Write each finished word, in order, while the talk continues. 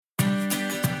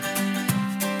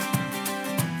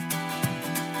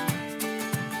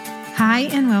Hi,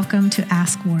 and welcome to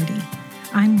Ask Wardy.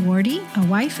 I'm Wardy, a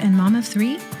wife and mom of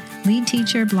three, lead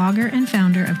teacher, blogger, and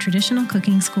founder of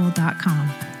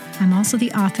TraditionalCookingSchool.com. I'm also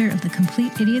the author of The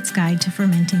Complete Idiot's Guide to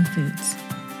Fermenting Foods.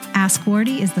 Ask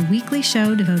Wardy is the weekly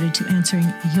show devoted to answering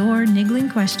your niggling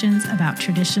questions about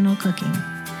traditional cooking.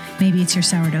 Maybe it's your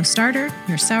sourdough starter,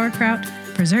 your sauerkraut,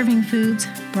 preserving foods,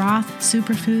 broth,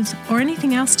 superfoods, or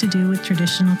anything else to do with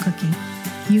traditional cooking.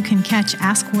 You can catch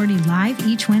Ask Wardy live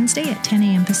each Wednesday at 10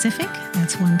 a.m. Pacific,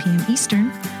 that's 1 p.m.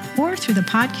 Eastern, or through the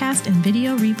podcast and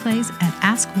video replays at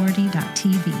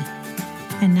askwardy.tv.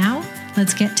 And now,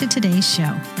 let's get to today's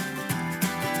show.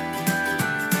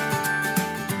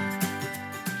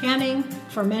 Canning,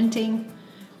 fermenting,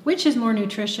 which is more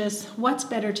nutritious? What's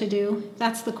better to do?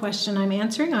 That's the question I'm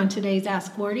answering on today's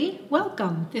Ask Wardy.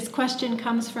 Welcome. This question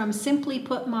comes from Simply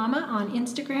Put Mama on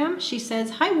Instagram. She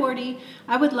says, "Hi Wardy,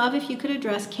 I would love if you could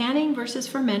address canning versus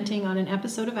fermenting on an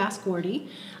episode of Ask Wardy.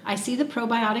 I see the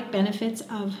probiotic benefits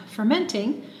of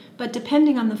fermenting, but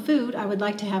depending on the food, I would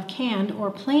like to have canned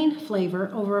or plain flavor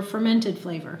over a fermented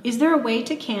flavor. Is there a way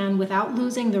to can without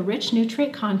losing the rich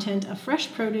nutrient content of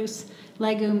fresh produce,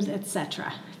 legumes,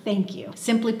 etc.? Thank you."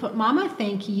 Simply Put Mama,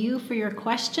 thank you for your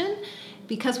question.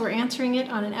 Because we're answering it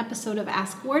on an episode of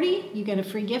Ask Wardy, you get a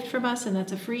free gift from us, and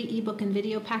that's a free ebook and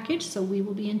video package, so we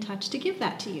will be in touch to give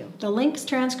that to you. The links,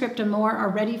 transcript, and more are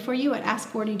ready for you at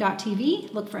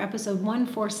askwardy.tv. Look for episode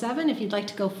 147 if you'd like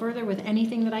to go further with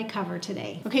anything that I cover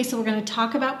today. Okay, so we're going to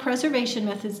talk about preservation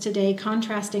methods today,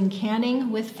 contrasting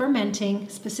canning with fermenting,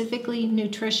 specifically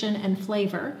nutrition and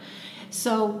flavor.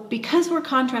 So because we're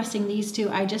contrasting these two,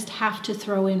 I just have to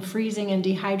throw in freezing and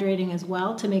dehydrating as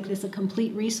well to make this a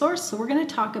complete resource. So we're going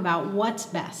to talk about what's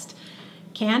best: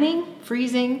 canning,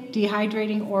 freezing,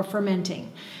 dehydrating, or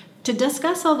fermenting. To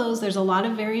discuss all those, there's a lot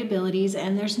of variabilities,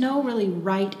 and there's no really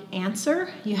right answer.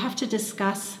 You have to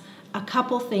discuss a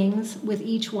couple things with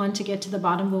each one to get to the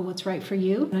bottom of what's right for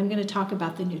you. And I'm going to talk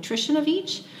about the nutrition of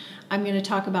each. I'm going to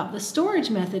talk about the storage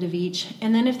method of each,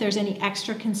 and then if there's any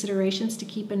extra considerations to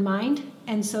keep in mind.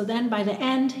 And so then by the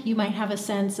end, you might have a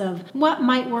sense of what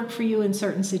might work for you in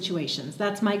certain situations.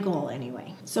 That's my goal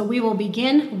anyway. So we will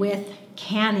begin with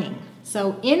canning.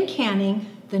 So in canning,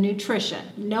 the nutrition.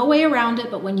 No way around it,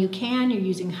 but when you can, you're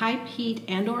using high heat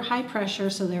and or high pressure,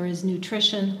 so there is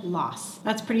nutrition loss.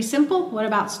 That's pretty simple. What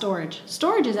about storage?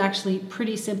 Storage is actually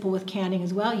pretty simple with canning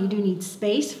as well. You do need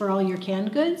space for all your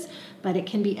canned goods, but it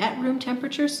can be at room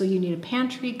temperature, so you need a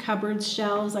pantry, cupboards,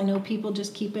 shelves. I know people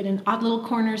just keep it in odd little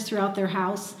corners throughout their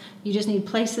house. You just need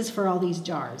places for all these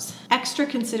jars. Extra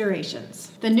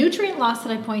considerations. The nutrient loss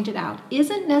that I pointed out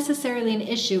isn't necessarily an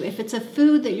issue if it's a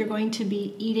food that you're going to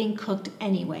be eating cooked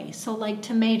anyway. So like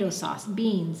tomato sauce,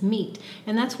 beans, meat.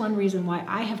 And that's one reason why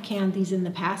I have canned these in the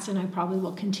past, and I probably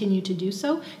will continue to do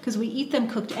so, because we eat them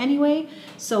cooked anyway.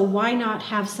 So why not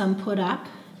have some put up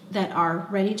that are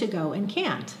ready to go and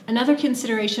canned? Another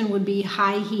consideration would be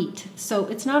high heat. So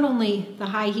it's not only the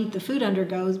high heat the food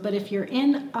undergoes, but if you're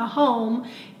in a home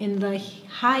in the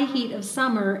high heat of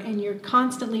summer and you're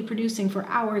constantly producing for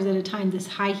hours at a time this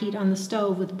high heat on the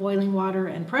stove with boiling water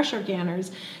and pressure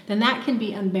canners, then that can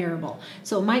be unbearable.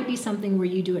 So it might be something where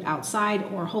you do it outside,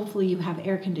 or hopefully you have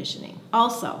air conditioning.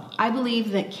 Also, I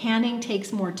believe that canning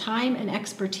takes more time and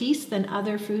expertise than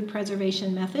other food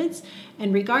preservation methods.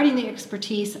 And regarding the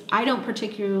expertise, I don't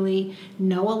particularly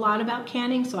know a lot about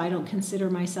canning, so I don't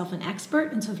consider myself an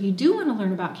expert. And so if you do want to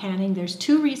learn about canning, there's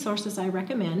two resources I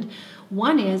recommend.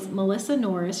 One is Melissa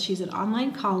Norris. She's an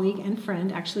online colleague and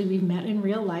friend. Actually, we've met in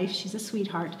real life. She's a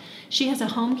sweetheart. She has a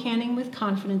home canning with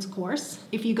confidence course.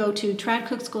 If you go to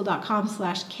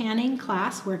tradcookschool.com/canning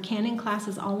class, where canning class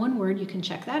is all one word, you can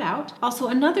check that out. Also,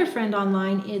 another friend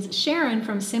online is Sharon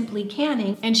from Simply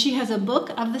Canning, and she has a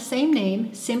book of the same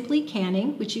name, Simply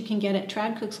Canning, which you can get at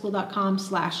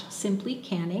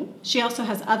tradcookschool.com/simplycanning. She also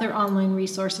has other online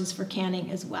resources for canning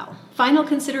as well. Final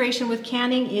consideration with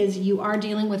canning is you are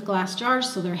dealing with glass jars,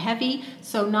 so they're heavy,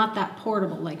 so not that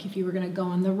portable. Like if you were going to go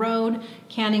on the road,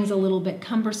 canning's a little bit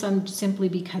cumbersome simply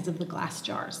because of the glass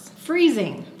jars.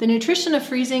 Freezing. The nutrition of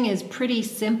freezing is pretty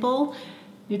simple.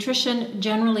 Nutrition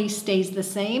generally stays the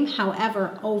same.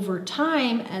 However, over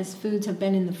time, as foods have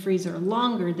been in the freezer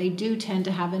longer, they do tend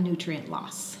to have a nutrient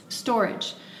loss.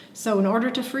 Storage. So in order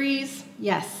to freeze,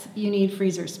 yes, you need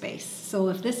freezer space. So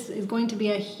if this is going to be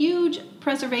a huge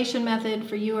preservation method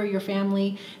for you or your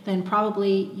family, then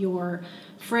probably your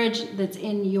fridge that's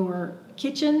in your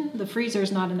kitchen, the freezer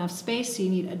is not enough space, so you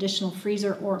need additional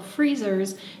freezer or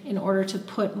freezers in order to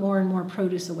put more and more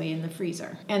produce away in the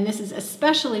freezer. And this is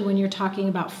especially when you're talking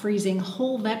about freezing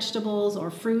whole vegetables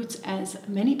or fruits, as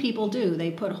many people do.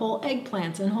 They put whole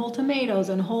eggplants and whole tomatoes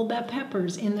and whole bell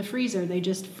peppers in the freezer. They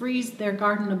just freeze their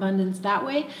garden abundance that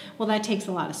way. Well, that takes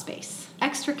a lot of space.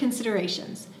 Extra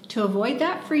considerations. To avoid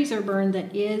that freezer burn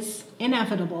that is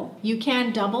inevitable, you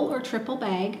can double or triple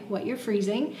bag what you're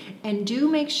freezing, and do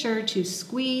make sure to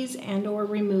squeeze and or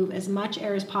remove as much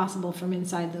air as possible from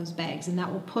inside those bags, and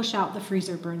that will push out the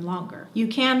freezer burn longer. You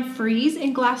can freeze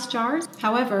in glass jars.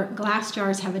 However, glass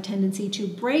jars have a tendency to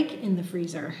break in the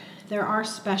freezer. There are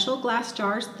special glass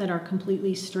jars that are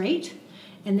completely straight,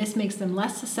 and this makes them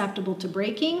less susceptible to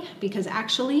breaking, because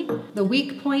actually the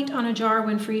weak point on a jar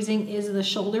when freezing is the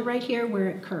shoulder right here where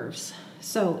it curves.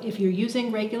 So if you're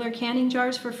using regular canning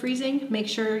jars for freezing, make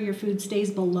sure your food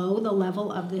stays below the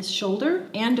level of this shoulder,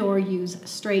 and or use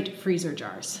straight freezer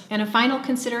jars. And a final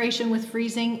consideration with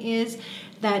freezing is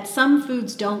that some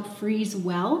foods don't freeze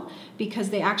well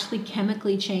because they actually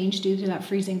chemically change due to that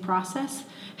freezing process.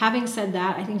 Having said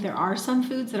that, I think there are some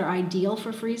foods that are ideal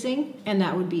for freezing, and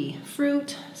that would be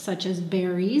fruit, such as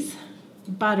berries,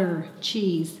 butter,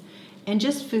 cheese, and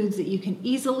just foods that you can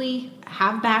easily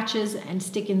have batches and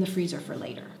stick in the freezer for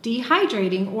later.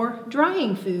 Dehydrating or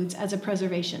drying foods as a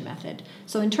preservation method.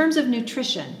 So in terms of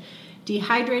nutrition,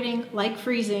 dehydrating, like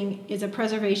freezing, is a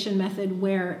preservation method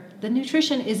where the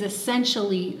nutrition is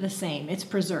essentially the same. It's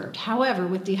preserved. However,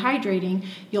 with dehydrating,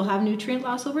 you'll have nutrient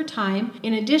loss over time.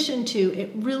 In addition to,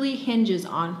 it really hinges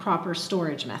on proper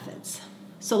storage methods.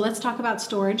 So let's talk about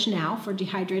storage now for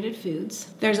dehydrated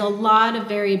foods. There's a lot of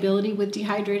variability with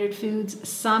dehydrated foods.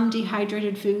 Some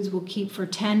dehydrated foods will keep for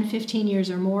 10, 15 years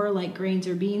or more, like grains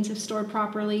or beans if stored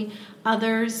properly.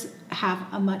 Others have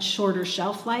a much shorter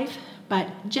shelf life.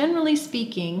 But generally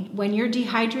speaking, when you're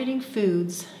dehydrating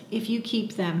foods, if you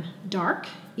keep them dark,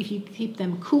 if you keep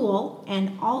them cool,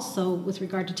 and also with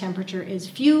regard to temperature is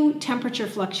few temperature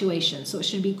fluctuations. So it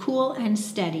should be cool and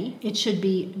steady. It should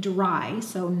be dry,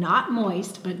 so not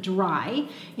moist, but dry.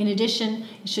 In addition,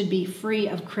 it should be free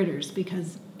of critters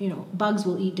because bugs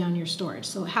will eat down your storage.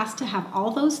 So it has to have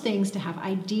all those things to have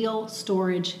ideal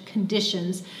storage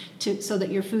conditions so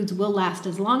that your foods will last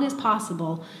as long as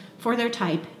possible for their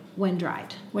type when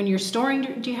dried. When you're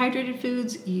storing dehydrated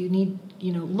foods, you need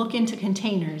look into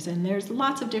containers, and there's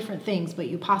lots of different things, but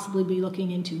you possibly be looking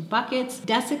into buckets,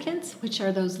 desiccants, which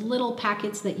are those little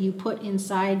packets that you put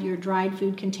inside your dried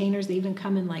food containers. They even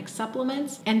come in like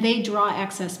supplements, and they draw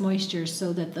excess moisture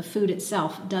so that the food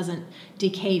itself doesn't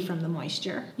decay from the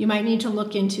moisture. You might need to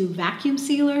look into vacuum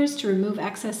sealers to remove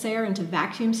excess air and to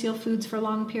vacuum seal foods for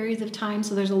long periods of time.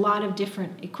 So there's a lot of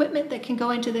different equipment that can go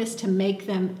into this to make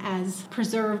them as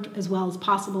preserved as well as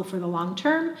possible for the long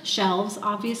term. Shelves,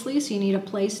 obviously, so you need a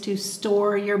place to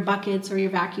store your buckets or your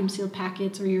vacuum sealed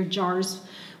packets or your jars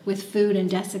with food and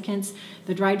desiccants.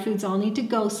 The dried foods all need to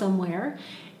go somewhere.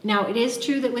 Now, it is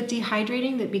true that with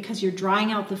dehydrating, that because you're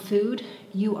drying out the food,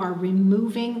 you are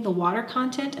removing the water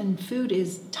content, and food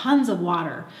is tons of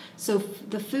water. So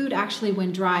the food actually,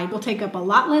 when dried, will take up a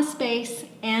lot less space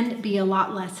and be a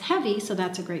lot less heavy, so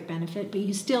that's a great benefit, but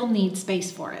you still need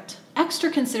space for it. Extra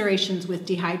considerations with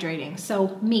dehydrating.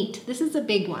 So meat, this is a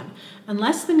big one.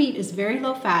 Unless the meat is very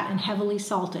low fat and heavily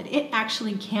salted, it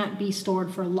actually can't be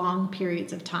stored for long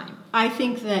periods of time. I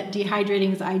think that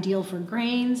dehydrating is ideal for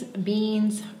grains,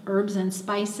 beans, herbs and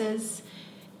spices.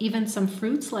 Even some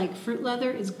fruits like fruit leather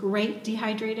is great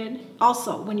dehydrated.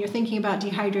 Also, when you're thinking about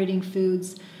dehydrating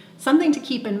foods, something to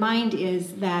keep in mind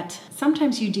is that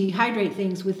sometimes you dehydrate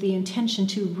things with the intention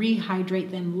to rehydrate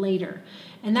them later.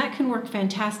 And that can work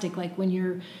fantastic, like when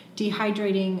you're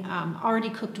dehydrating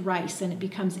already cooked rice and it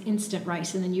becomes instant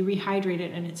rice, and then you rehydrate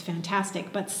it and it's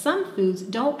fantastic. But some foods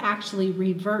don't actually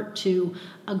revert to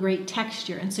a great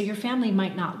texture, and so your family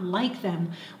might not like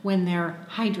them when they're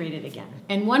hydrated again.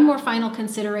 And one more final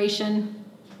consideration,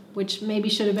 which maybe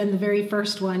should have been the very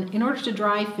first one: in order to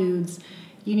dry foods,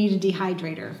 you need a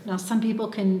dehydrator. Now, some people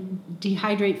can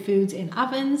dehydrate foods in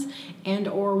ovens and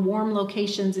or warm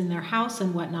locations in their house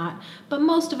and whatnot, but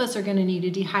most of us are going to need a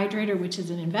dehydrator, which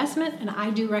is an investment, and I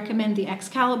do recommend the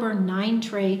Excalibur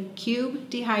 9-tray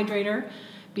cube dehydrator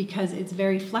because it's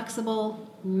very flexible,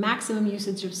 maximum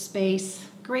usage of space,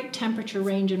 great temperature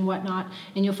range and whatnot,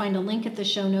 and you'll find a link at the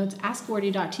show notes,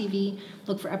 askwardy.tv.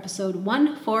 Look for episode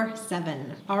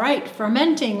 147. All right,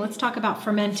 fermenting. Let's talk about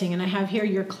fermenting, and I have here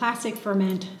your classic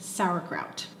ferment,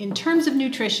 sauerkraut. In terms of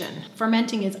nutrition,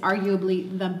 fermenting is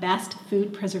arguably the best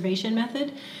food preservation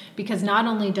method because not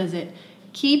only does it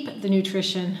keep the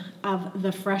nutrition of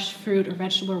the fresh fruit or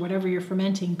vegetable or whatever you're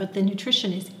fermenting, but the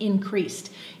nutrition is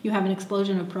increased. You have an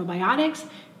explosion of probiotics,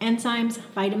 enzymes,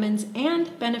 vitamins,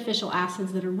 and beneficial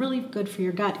acids that are really good for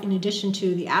your gut, in addition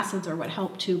to the acids are what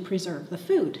help to preserve the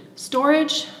food.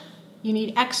 Storage, you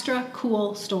need extra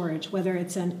cool storage, whether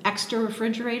it's an extra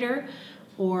refrigerator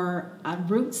or a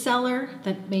root cellar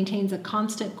that maintains a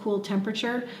constant cool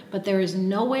temperature, but there is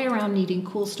no way around needing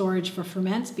cool storage for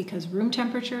ferments because room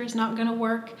temperature is not going to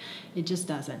work. It just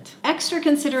doesn't. Extra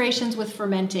considerations with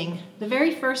fermenting. The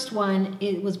very first one,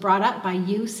 it was brought up by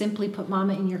you, Simply Put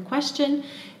Mama, in your question,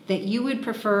 that you would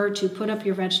prefer to put up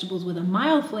your vegetables with a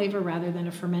mild flavor rather than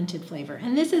a fermented flavor.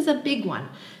 And this is a big one.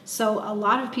 So a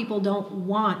lot of people don't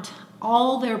want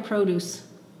all their produce,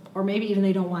 or maybe even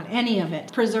they don't want any of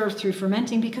it, preserved through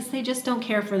fermenting because they just don't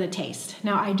care for the taste.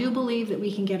 Now, I do believe that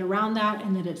we can get around that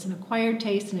and that it's an acquired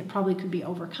taste and it probably could be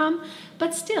overcome,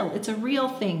 but still, it's a real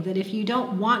thing that if you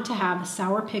don't want to have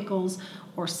sour pickles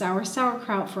or sour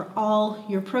sauerkraut for all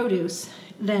your produce,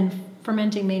 then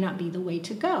fermenting may not be the way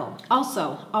to go.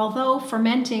 Also, although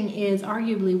fermenting is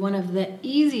arguably one of the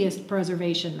easiest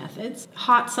preservation methods,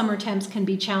 hot summer temps can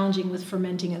be challenging with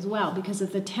fermenting as well, because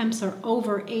if the temps are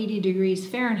over 80 degrees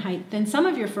Fahrenheit, then some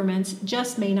of your ferments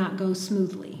just may not go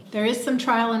smoothly. There is some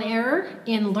trial and error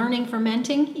in learning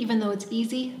fermenting, even though it's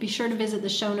easy. Be sure to visit the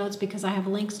show notes because I have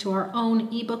links to our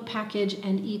own ebook package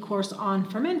and e-course on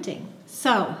fermenting.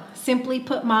 So, Simply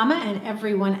Put Mama and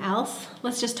everyone else,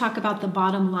 let's just talk about the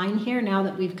bottom line here now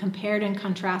that we've compared and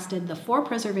contrasted the 4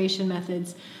 preservation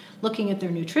methods, looking at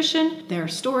their nutrition, their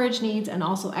storage needs, and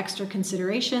also extra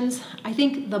considerations. I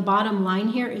think the bottom line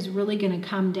here is really going to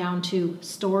come down to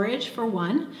storage for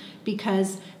one,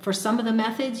 because for some of the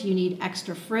methods you need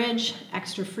extra fridge,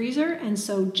 extra freezer, and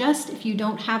so just if you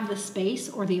don't have the space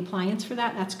or the appliance for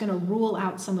that, that's going to rule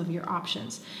out some of your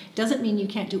options. Doesn't mean you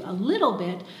can't do a little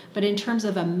bit, but in terms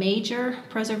of a major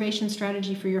preservation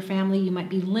strategy for your family, you might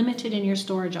be limited in your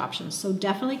storage options. So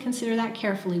definitely consider that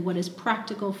carefully, what is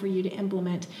practical for you to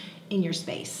implement in your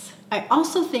space. I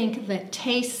also think that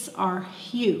tastes are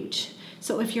huge.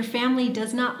 So if your family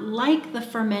does not like the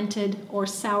fermented or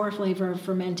sour flavor of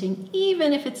fermenting,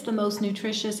 even if it's the most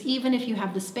nutritious, even if you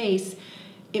have the space,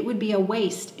 it would be a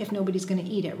waste if nobody's going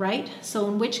to eat it, right? So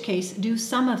in which case, do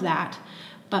some of that,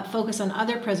 but focus on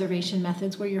other preservation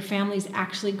methods where your family's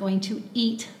actually going to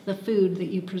eat the food that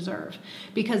you preserve.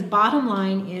 Because bottom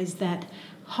line is that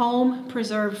home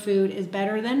preserved food is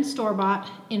better than store-bought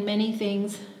in many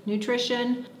things: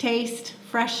 nutrition, taste,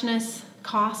 freshness,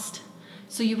 cost.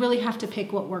 So you really have to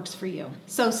pick what works for you.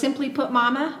 So Simply Put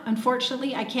Mama,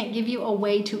 unfortunately, I can't give you a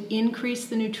way to increase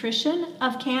the nutrition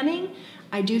of canning.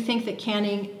 I do think that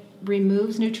canning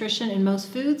removes nutrition in most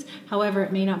foods. However,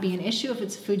 it may not be an issue if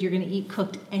it's food you're going to eat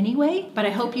cooked anyway. But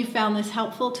I hope you found this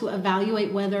helpful to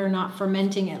evaluate whether or not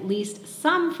fermenting, at least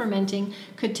some fermenting,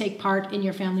 could take part in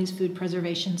your family's food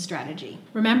preservation strategy.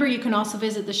 Remember, you can also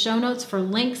visit the show notes for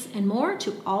links and more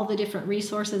to all the different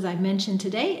resources I've mentioned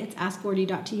today. It's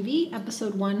AskWardy.tv,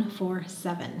 episode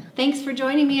 147. Thanks for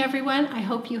joining me, everyone. I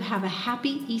hope you have a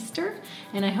happy Easter,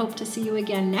 and I hope to see you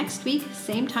again next week,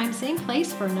 same time, same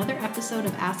place, for another episode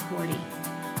of Ask Wardy.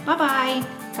 Bye-bye.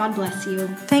 God bless you.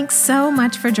 Thanks so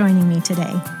much for joining me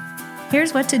today.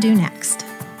 Here's what to do next.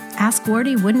 Ask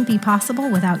Wardy wouldn't be possible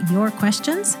without your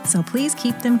questions, so please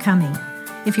keep them coming.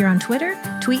 If you're on Twitter,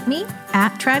 tweet me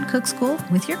 @TradCookSchool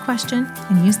with your question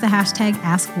and use the hashtag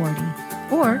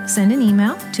AskWardy, or send an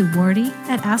email to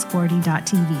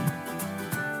wardy@askwardy.tv.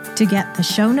 To get the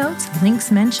show notes,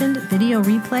 links mentioned, video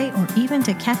replay, or even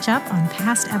to catch up on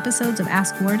past episodes of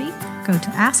Ask Wardy, go to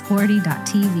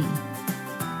askwardy.tv.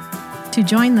 To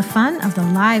join the fun of the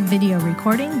live video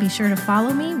recording, be sure to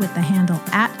follow me with the handle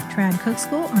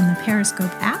 @TradCookSchool on the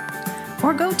Periscope app,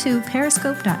 or go to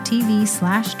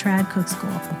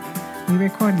periscope.tv/TradCookSchool. We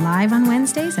record live on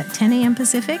Wednesdays at 10 a.m.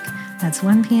 Pacific, that's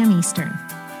 1 p.m. Eastern.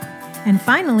 And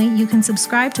finally, you can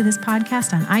subscribe to this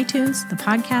podcast on iTunes, the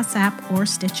Podcasts app, or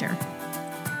Stitcher.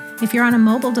 If you're on a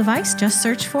mobile device, just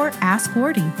search for Ask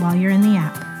Wardy while you're in the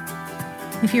app.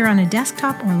 If you're on a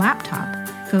desktop or laptop,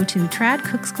 go to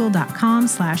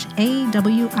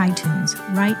tradcookschool.com/awitunes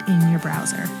right in your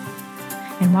browser.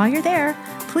 And while you're there,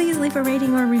 please leave a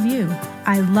rating or review.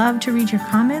 I love to read your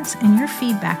comments, and your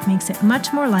feedback makes it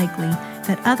much more likely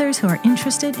that others who are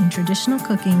interested in traditional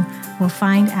cooking will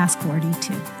find Ask Wardy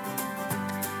too.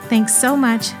 Thanks so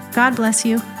much, God bless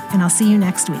you, and I'll see you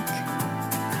next week.